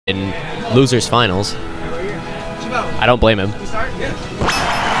in losers finals. I don't blame him.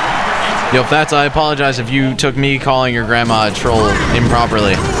 Yo, Fats, I apologize if you took me calling your grandma a troll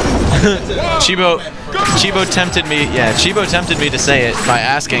improperly. Chibo tempted me. Yeah, Chibo tempted me to say it by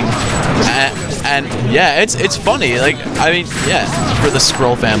asking, and yeah, it's funny. Like, I mean, yeah, for the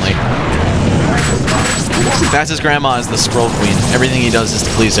Scroll family. Fats' grandma is the Scroll queen. Everything he does is to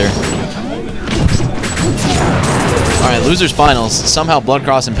please her. Alright, losers finals. Somehow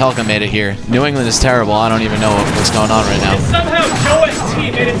Bloodcross and Pelca made it here. New England is terrible. I don't even know what's going on right now. And somehow Joe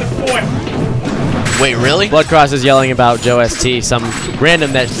ST made it to 4th. Wait, really? Bloodcross is yelling about Joe ST, some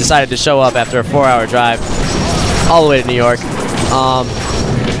random that decided to show up after a 4-hour drive all the way to New York.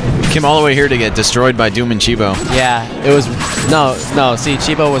 Came all the way here to get destroyed by Doom and Chibo. Yeah, it was... No, see,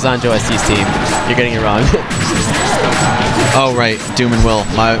 Chibo was on Joe ST's team. You're getting it wrong. Oh, right. Doom and Will.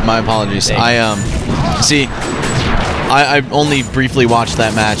 My apologies. See, I only briefly watched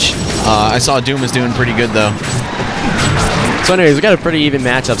that match. I saw Doom was doing pretty good, though. So anyways, we got a pretty even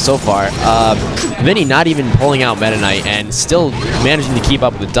matchup so far. Vinnie not even pulling out Meta Knight and still managing to keep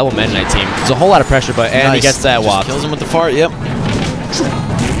up with the double Meta Knight team. There's a whole lot of pressure, but and he gets that waft. Kills him with the fart, yep.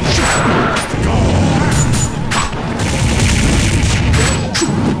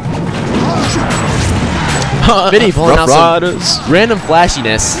 Vinnie pulling out some random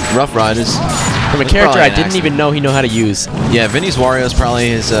flashiness. Rough Riders. From a character I didn't even know he knew how to use. Yeah, Vinnie's Wario is probably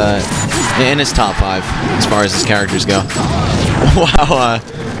in his top 5 as far as his characters go. Wow,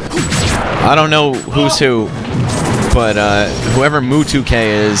 I don't know who's who, but whoever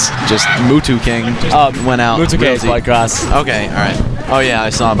Mew2K is, just Mew2King went out. Mew2K is Bloodcross. Okay, alright. Oh yeah, I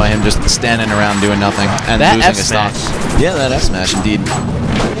saw by him just standing around doing nothing and that losing his stock. Yeah, that F smash indeed.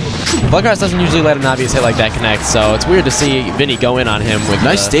 Bloodcross doesn't usually let an obvious hit like that connect, so it's weird to see Vinnie go in on him with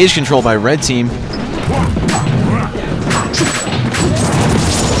nice stage control by red team.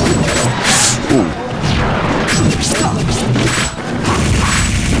 Ooh.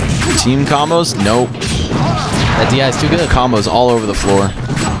 Team combos? Nope. That DI is too good. Combos all over the floor.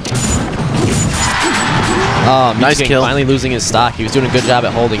 Nice kill. Finally losing his stock. He was doing a good job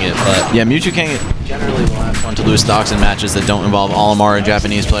at holding it, but yeah, Mew2King is generally the last one to lose stocks in matches that don't involve Olimar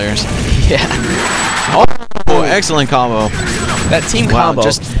Japanese players. Yeah. Oh, excellent combo. That team combo.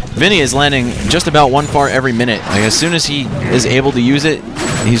 Just Vinnie is landing just about one fart every minute. Like as soon as he is able to use it,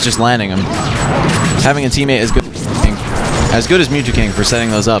 he's just landing them. Having a teammate as good as Mew2King for setting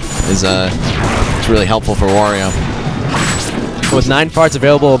those up is it's really helpful for Wario. With 9 farts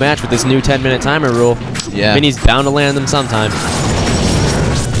available a match with this new 10-minute timer rule, yeah, Vinnie's bound to land them sometime.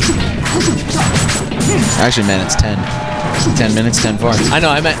 Actually, man, it's 10. 10 minutes, 10 farts. I know.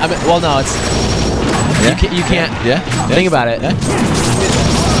 I meant. Well, no, it's. Yeah. You can't. Yeah. Think about it. Yeah.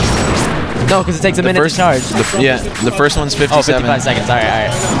 No, because it takes a minute to charge. The first one's 57. Oh, 55 seconds. All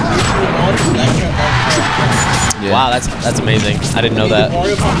right. Yeah. Wow, that's amazing. I didn't know that.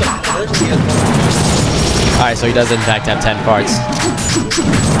 All right, so he does in fact have 10 farts.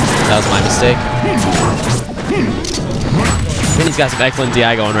 That was my mistake. Vinnie's got some excellent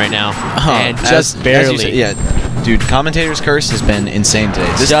DI going right now, and just barely. Said, yeah, dude, commentator's curse has been insane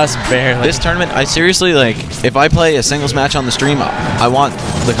today. Just barely. This tournament, I seriously, like, if I play a singles match on the stream, I want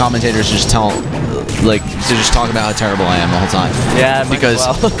the commentators to just talk about how terrible I am the whole time. Yeah, because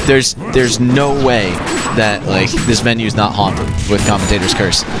there's no way that like this venue's not haunted with commentator's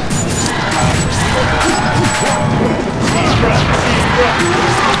curse.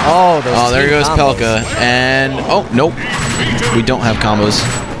 Oh, there goes Pelca, and oh nope, we don't have combos.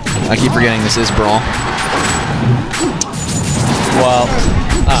 I keep forgetting this is Brawl. Well,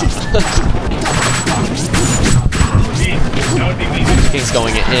 King's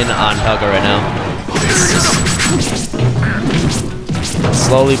going in on Pelca right now.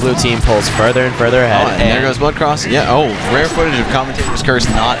 Slowly, blue team pulls further and further ahead. And there goes Bloodcross. Yeah. Oh, rare footage of commentator's curse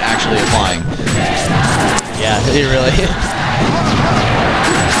not actually applying. Yeah, he really.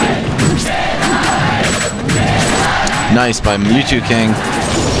 Nice by Mew2King.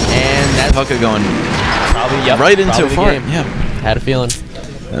 And that Pelca going probably right into a fart. Yeah, had a feeling.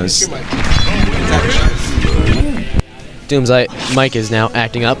 That was Doom's mic is now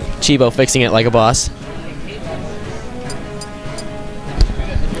acting up. Chibo fixing it like a boss.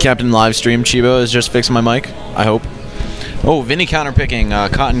 Captain Livestream Chibo is just fixing my mic, I hope. Oh, Vinnie counterpicking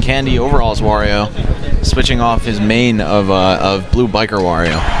Cotton Candy Overalls Wario, switching off his main of Blue Biker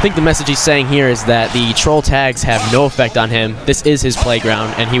Wario. I think the message he's saying here is that the troll tags have no effect on him. This is his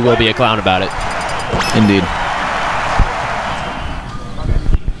playground, and he will be a clown about it. Indeed.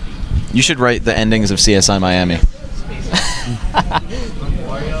 You should write the endings of CSI Miami.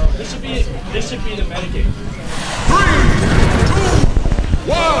 This should be the metagame.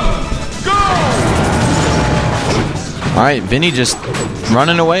 All right, Vinnie just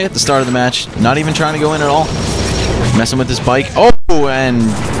running away at the start of the match. Not even trying to go in at all. Messing with his bike. Oh, and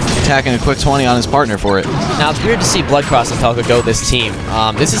attacking a quick 20 on his partner for it. Now, it's weird to see Bloodcross and Pelca go this team.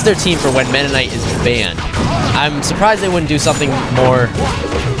 This is their team for when Mennonite is banned. I'm surprised they wouldn't do something more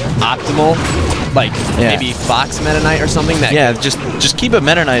optimal, like maybe Fox Mennonite or something. That just keep a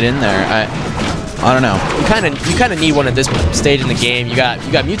Mennonite in there. I don't know. You kind of need one at this stage in the game. You got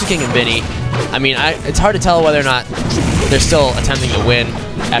Mew2King and Vinnie. I mean, it's hard to tell whether or not they're still attempting to win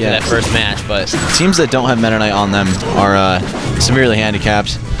after that first match, but teams that don't have Mennonite on them are severely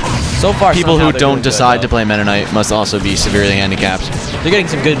handicapped. So far, people who don't decide to play Mennonite must also be severely handicapped. They're getting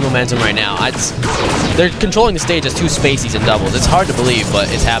some good momentum right now. They're controlling the stage as 2 spaceys and doubles. It's hard to believe,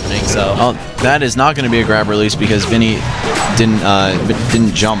 but it's happening. So that is not going to be a grab release because Vinnie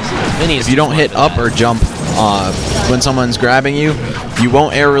didn't jump. If you don't hit up or jump when someone's grabbing you, you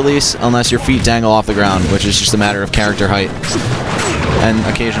won't air release unless your feet dangle off the ground, which is just a matter of character height and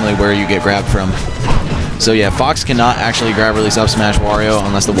occasionally where you get grabbed from. So yeah, Fox cannot actually grab release up smash Wario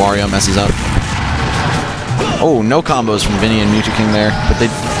unless the Wario messes up. Oh, no combos from Vinnie and Mew2King there, but they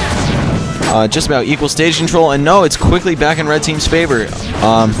just about equal stage control, and no, it's quickly back in red team's favor.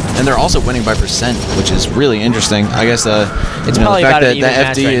 And they're also winning by percent, which is really interesting. I guess it's probably the fact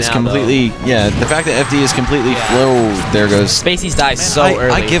that FD is completely the fact that FD is completely flow. There goes Spaceys die so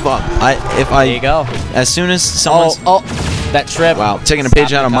early. I give up. There you go. As soon as someone's that trip. Wow, taking a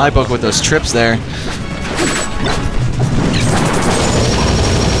page out of my book with those trips there.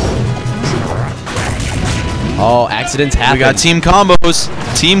 Oh, accidents happen. We got team combos.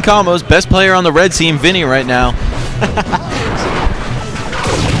 Team combos. Best player on the red team, Vinnie, right now.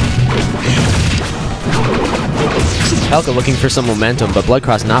 Pelca looking for some momentum, but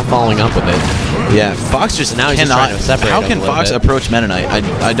Bloodcross not following up with it. Yeah, Fox just now he's cannot. Just trying to separate how can Fox approach Mennonite?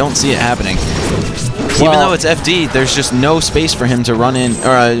 I don't see it happening. Even though it's FD, there's just no space for him to run in,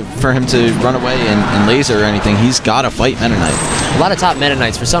 or for him to run away and laser or anything. He's got to fight Mennonite. A lot of top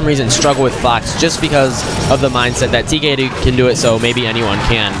Mennonites, for some reason, struggle with Fox just because of the mindset that TK can do it, so maybe anyone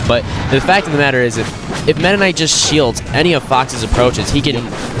can. But the fact of the matter is, if Mennonite just shields any of Fox's approaches, he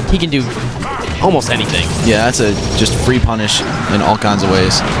can do almost anything. Yeah, that's a just free punish in all kinds of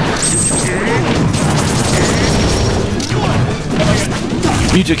ways.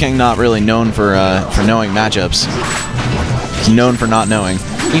 Mew2King not really known for knowing matchups. He's known for not knowing.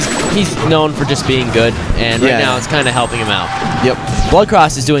 He's known for just being good, and right now it's kind of helping him out. Yep.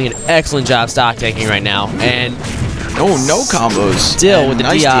 Bloodcross is doing an excellent job stock taking right now, and no combos. Still with the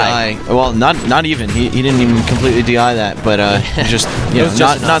nice DI. Well, not even. He didn't even completely DI that, but just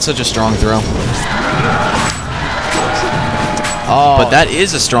not such a strong throw. Oh. But that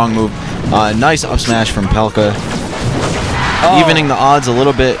is a strong move. Nice up smash from Pelca. Evening the odds a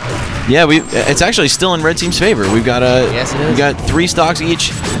little bit. Yeah, it's actually still in red team's favor. We've got we got 3 stocks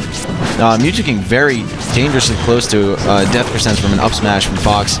each. Mew2King very dangerously close to death percents from an up smash from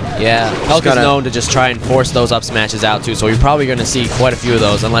Fox. Yeah, Pelca's known to just try and force those up smashes out too, so you're probably going to see quite a few of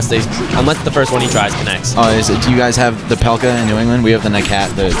those unless the first one he tries connects. Oh, do you guys have the Pelca in New England? We have the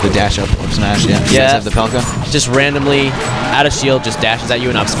Nakat, the dash up smash. Yeah. You guys have the Pelca? Just randomly out of shield, just dashes at you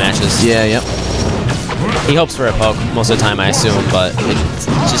and up smashes. Yeah, yep. He hopes for a poke most of the time, I assume, but it's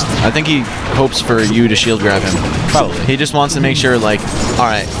just... I think he hopes for you to shield grab him. Probably. He just wants to make sure, like, all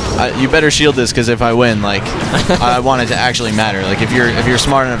right, you better shield this, because if I win, like, I want it to actually matter. Like, if you're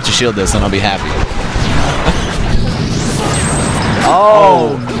smart enough to shield this, then I'll be happy.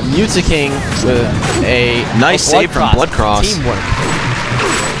 Oh, Mew2King with a nice save from Bloodcross. Teamwork.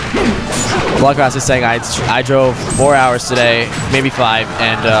 Bloodcross is saying, I drove 4 hours today, maybe 5,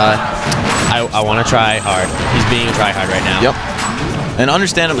 and I want to try hard. He's being a try hard right now. Yep. And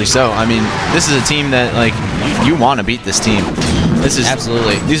understandably so. I mean, this is a team that, like, you want to beat this team.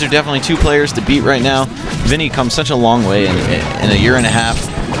 Absolutely. These are definitely 2 players to beat right now. Vinnie comes such a long way in a year and a half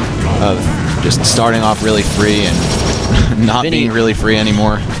of just starting off really free and not being really free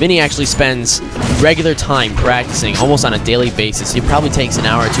anymore. Vinnie actually spends regular time practicing almost on a daily basis. He probably takes an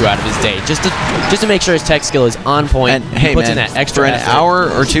hour or 2 out of his day just to make sure his tech skill is on point. And hey, puts man, in that extra for an hour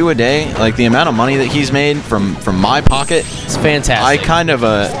or 2 a day, like the amount of money that he's made from my pocket, it's fantastic.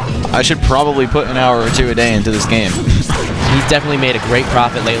 I should probably put an hour or 2 a day into this game. He's definitely made a great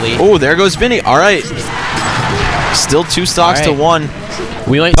profit lately. Oh, there goes Vinnie. All right. Still 2 stocks to 1.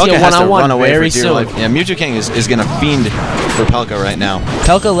 We might see a one-on-one very soon. Yeah, Mew2King is going to fiend for Pelca right now.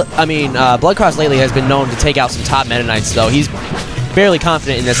 Bloodcross lately has been known to take out some top Mennonites, though. He's fairly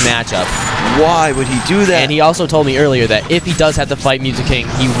confident in this matchup. Why would he do that? And he also told me earlier that if he does have to fight Mew2King,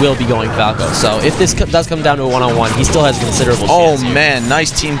 he will be going Falco. So if this does come down to a one-on-one, he still has a considerable chance. Oh man,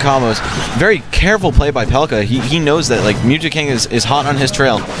 nice team combos. Very careful play by Pelca. He knows that like Mew2King is hot on his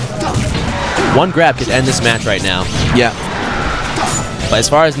trail. One grab could end this match right now. Yeah. But as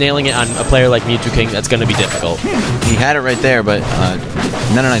far as nailing it on a player like Mew2King, that's going to be difficult. He had it right there, but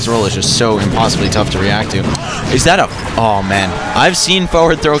Meta Knight's roll is just so impossibly tough to react to. Is that a... Oh, man. I've seen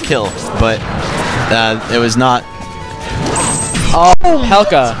forward throw kill, but it was not... Oh,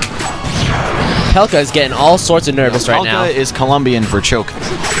 Pelca. Pelca is getting all sorts of nervous right now. Pelca is Colombian for choke,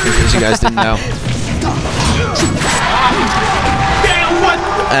 because you guys didn't know.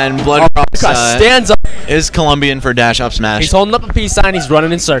 And Bloodcross stands up. Is Colombian for dash up smash. He's holding up a peace sign. He's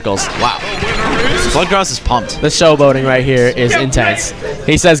running in circles. Wow. Bloodcross is pumped. The showboating right here is intense.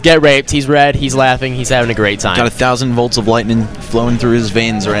 He says, "Get raped." He's red. He's laughing. He's having a great time. Got 1,000 volts of lightning flowing through his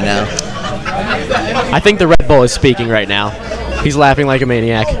veins right now. I think the Red Bull is speaking right now. He's laughing like a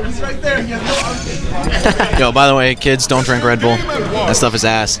maniac. Yo, by the way, kids, don't drink Red Bull. That stuff is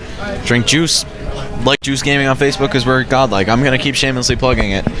ass. Drink juice. Like Juice Gaming on Facebook because we're godlike. I'm going to keep shamelessly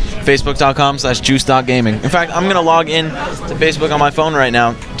plugging it. Facebook.com/juice.gaming. In fact, I'm going to log in to Facebook on my phone right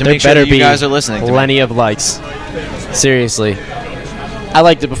now to make sure that you guys are listening to me. Plenty of likes. Seriously. I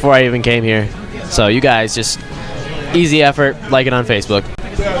liked it before I even came here. So you guys just easy effort, like it on Facebook.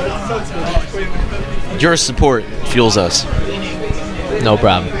 Your support fuels us. No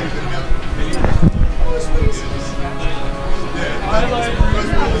problem.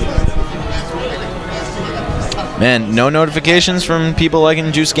 Man, no notifications from people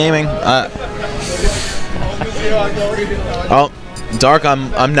liking Juice Gaming. Oh, Dark,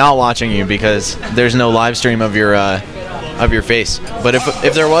 I'm not watching you because there's no live stream of your face. But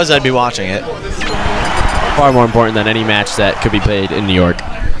if there was, I'd be watching it. Far more important than any match that could be played in New York.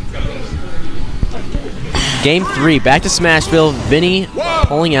 Game 3, back to Smashville. Vinnie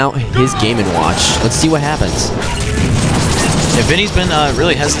pulling out his Game & Watch. Let's see what happens. Yeah, Vinny's been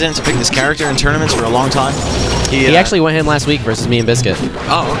really hesitant to pick this character in tournaments for a long time. He actually went him last week versus me and Biscuit.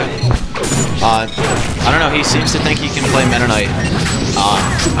 Oh, okay. I don't know. He seems to think he can play Meta Knight.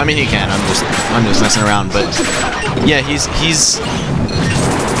 I mean, he can. I'm just messing around. But yeah, he's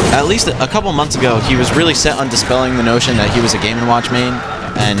at least a couple months ago, he was really set on dispelling the notion that he was a Game & Watch main,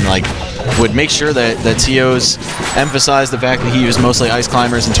 and like would make sure that TOs emphasize the fact that he used mostly ice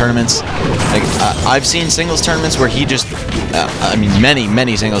climbers in tournaments. Like I've seen singles tournaments where he just, I mean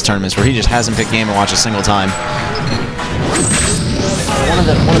many singles tournaments where he just hasn't picked Game & Watch a single time. One of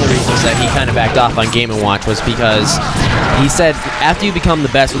the reasons that he kind of backed off on Game & Watch was because he said after you become the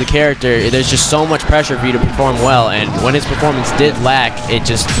best with a character, there's just so much pressure for you to perform well, and when his performance did lack, it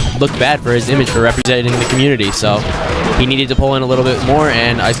just looked bad for his image for representing the community, so he needed to pull in a little bit more,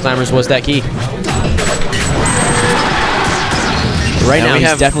 and Ice Climbers was that key. Right now,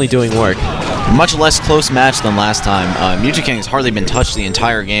 he's definitely doing work. Much less close match than last time. Mew2King has hardly been touched the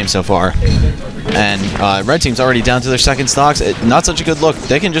entire game so far. And Red Team's already down to their second stocks. Not such a good look.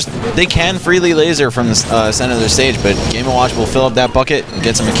 They can freely laser from the center of their stage, but Game & Watch will fill up that bucket and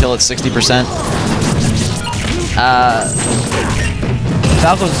get them a kill at 60%.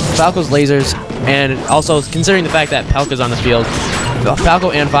 Falco's lasers, and also considering the fact that Pelca's on the field,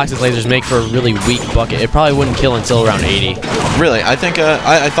 Falco and Fox's lasers make for a really weak bucket. It probably wouldn't kill until around 80. Really? I think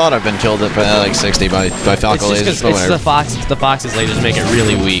I thought I've been killed at like 60 by Falco lasers. It's the Fox's lasers make it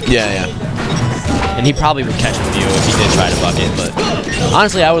really weak. Yeah. And he probably would catch a Mew if he did try to bucket, but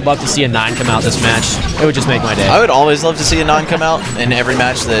honestly, I would love to see a 9 come out this match. It would just make my day. I would always love to see a 9 come out in every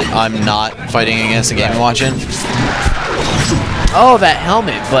match that I'm not fighting against a Game & Watch in. Oh, that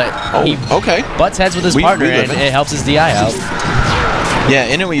helmet, but he butts heads with his partner, and it helps his DI out. Yeah,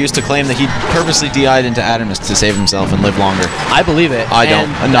 Inuit used to claim that he purposely DI'd into Adamus to save himself and live longer. I believe it. I don't.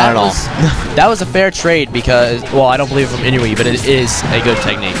 Not at all. That was a fair trade because, well, I don't believe it from Inuit, but it is a good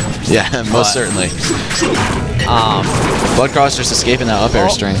technique. Yeah, most certainly. Bloodcross just escaping that up air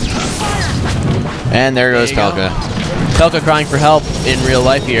string. And there goes Pelca. Pelca crying for help in real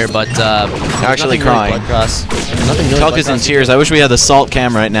life here, but actually crying. Really Pelca's in tears. I wish we had the salt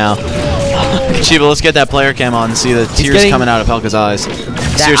cam right now. Chiba, let's get that player cam on and see the tears coming out of Pelca's eyes.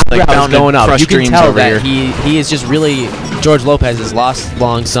 Seriously, like going up. You can tell that here. he is just really George Lopez's lost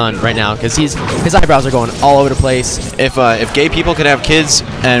long son right now because his eyebrows are going all over the place. If gay people could have kids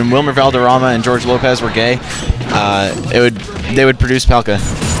and Wilmer Valderrama and George Lopez were gay, they would produce Pelca.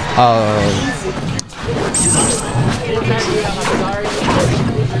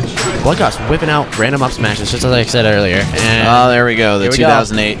 Bloodcross whipping out random up smashes, just as I said earlier. And there we go, the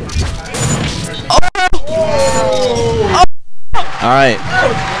 2008. All right,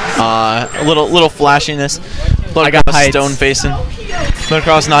 A little flashiness. I got Bloodcross heights. stone facing.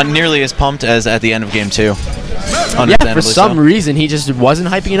 Bloodcross not nearly as pumped as at the end of game 2. Yeah, for Understandably some so. reason, he just wasn't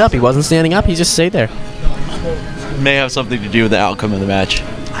hyping it up. He wasn't standing up. He just stayed there. May have something to do with the outcome of the match.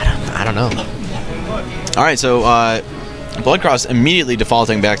 I don't know. All right, so Bloodcross immediately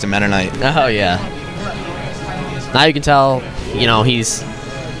defaulting back to Meta Knight. Oh, yeah. Now you can tell, you know, he's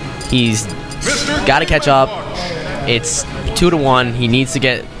got to catch up. It's 2-1. He needs to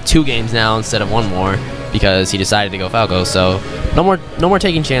get 2 games now instead of 1 more because he decided to go Falco. So no more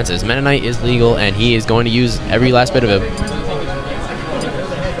taking chances. Meta Knight is legal, and he is going to use every last bit of it.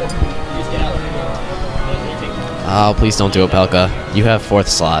 Oh, please don't do it, Pelca. You have 4th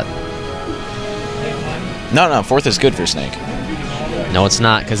slot. No, 4th is good for Snake. No, it's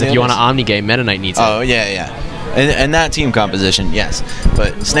not, because if you want to Omni-Game, Meta Knight needs it. Oh, yeah. And that team composition, yes.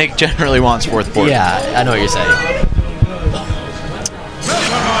 But Snake generally wants 4th port. Yeah, I know what you're saying.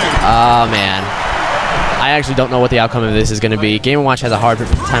 Oh, man. I actually don't know what the outcome of this is going to be. Game & Watch has a hard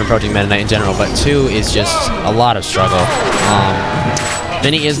time approaching Meta Knight in general, but 2 is just a lot of struggle.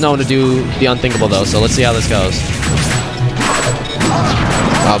 Vinnie is known to do the unthinkable, though, so let's see how this goes.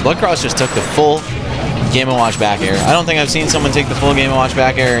 Bloodcross just took the full Game & Watch back air. I don't think I've seen someone take the full Game & Watch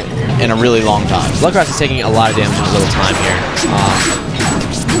back air in a really long time. Bloodcross is taking a lot of damage in a little time here.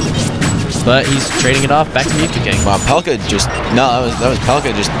 But he's trading it off back to Mew2King. Wow, Pelca just... No, that was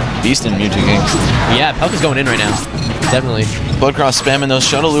Pelca just beasting Mew2King. Yeah, Pelca's going in right now. Definitely. Bloodcross spamming those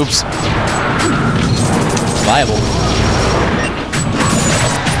shuttle loops. Viable.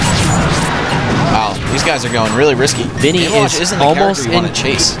 Wow, these guys are going really risky. Vinnie is almost in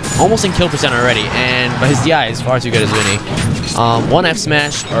chase. Almost in kill percent already, but his DI is far too good as Vinnie. 1 F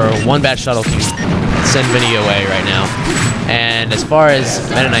smash or 1 bad shuttle can send Vinnie away right now. And as far as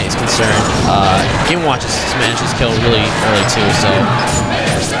Meta Knight is concerned, Game & Watch's smash is killed really early too. So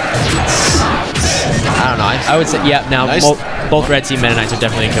I don't know. I would say now Nice. both red team Meta Knights are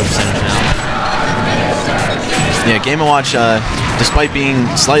definitely in kill percentage now. Yeah, Game & Watch, despite being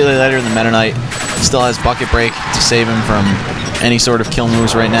slightly lighter than Meta Knight, still has Bucket Break to save him from any sort of kill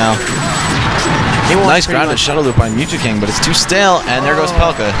moves right now. Nice grounded shuttle loop by Mew2King, but it's too stale, and there goes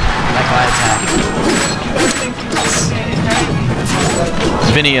Pelca.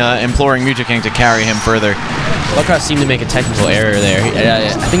 Vinnie imploring Mew2King to carry him further. Bloodcross seemed to make a technical error there. I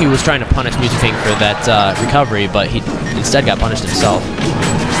think he was trying to punish Mew2King for that recovery, but he instead got punished himself.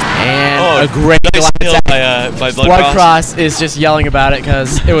 And a great nice steal by Bloodcross. Bloodcross is just yelling about it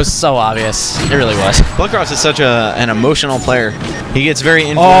because it was so obvious. It really was. Bloodcross is such an emotional player. He gets very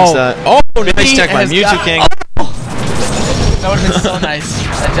influenced. Nice tech by Mew2King. That would have been so nice.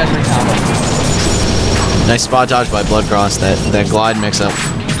 That judgment combo. Nice spot dodge by Bloodcross. That glide mix-up.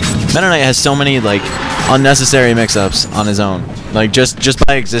 Meta Knight has so many unnecessary mix-ups on his own. Just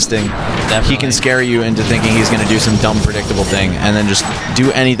by existing, he can scare you into thinking he's going to do some dumb, predictable thing, and then just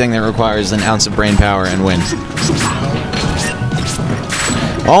do anything that requires an ounce of brain power and win.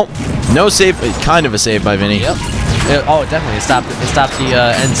 Oh, no save, kind of a save by Vinnie. Yep. Definitely. It stopped the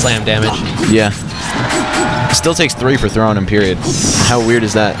end slam damage. Yeah. Still takes 3 for throwing him, period. How weird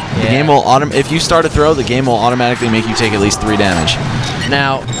is that? Yeah. The game will if you start a throw, the game will automatically make you take at least 3 damage.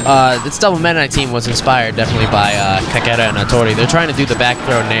 Now, this double Meta Knight team was inspired definitely by Kakera and Otori. They're trying to do the back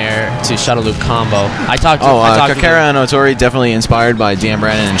throw nair to shuttle loop combo. Kakera and Otori definitely inspired by Dan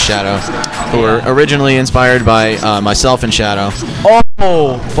Brandon and Shadow, who were originally inspired by myself and Shadow.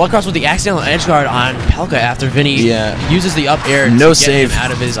 Oh, Bloodcross with the accidental edge guard on Pelca after Vinnie uses the up air to get him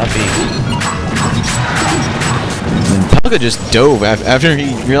out of his up B. Pelca just dove after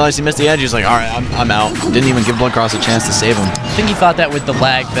he realized he missed the edge. He was like, all right, I'm out. Didn't even give Bloodcross a chance to save him. I think he thought that with the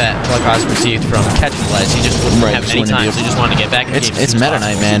lag that Bloodcross received from catching the ledge, he just wouldn't have any time, so he just wanted to get back in the game. It's Meta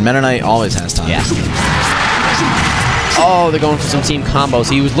Knight, man. Meta Knight always has time. Yeah. Oh, they're going for some team combos.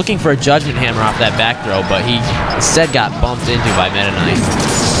 He was looking for a Judgment Hammer off that back throw, but he instead got bumped into by Meta Knight.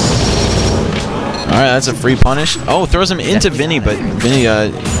 All right, that's a free punish. Oh, throws him into Vinnie, but Vinnie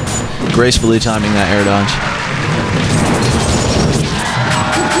gracefully timing that air dodge.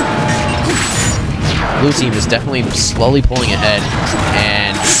 Blue team is definitely slowly pulling ahead,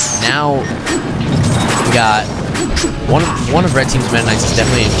 and now we got one of red team's Meta Knights is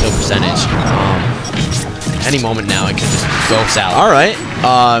definitely in kill percentage. Any moment now, it could just go south. All right,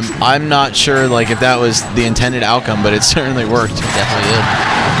 I'm not sure if that was the intended outcome, but it certainly worked. Definitely did.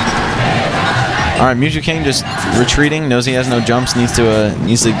 All right, Mew2King just retreating, knows he has no jumps, needs to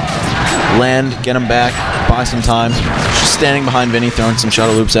land, get him back, buy some time. Just standing behind Vinnie, throwing some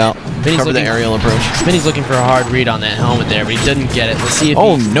shuttle loops out. Cover the aerial approach. Vinnie's looking for a hard read on that helmet there, but he didn't get it. Let's see if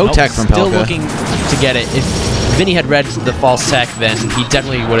no tech from Still Pelca. looking to get it. If Vinnie had read the false tech, then he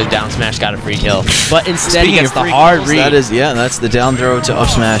definitely would have down smash, got a free kill. But instead, he gets the hard read. That is, that's the down throw to up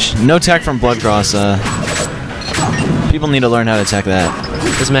smash. No tech from Bloodcross. People need to learn how to tech that.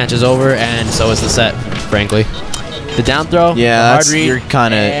 This match is over, and so is the set, frankly. The down throw, the hard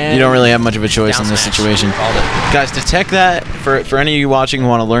read, you don't really have much of a choice in this situation. Guys, to tech that, for any of you watching who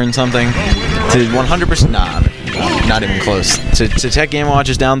want to learn something, to 100%, not even close. To tech Game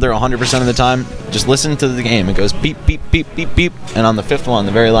Watch's down there 100% of the time, just listen to the game. It goes beep, beep, beep, beep, beep, and on the 5th one,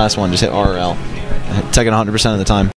 the very last one, just hit RL. Tech it 100% of the time.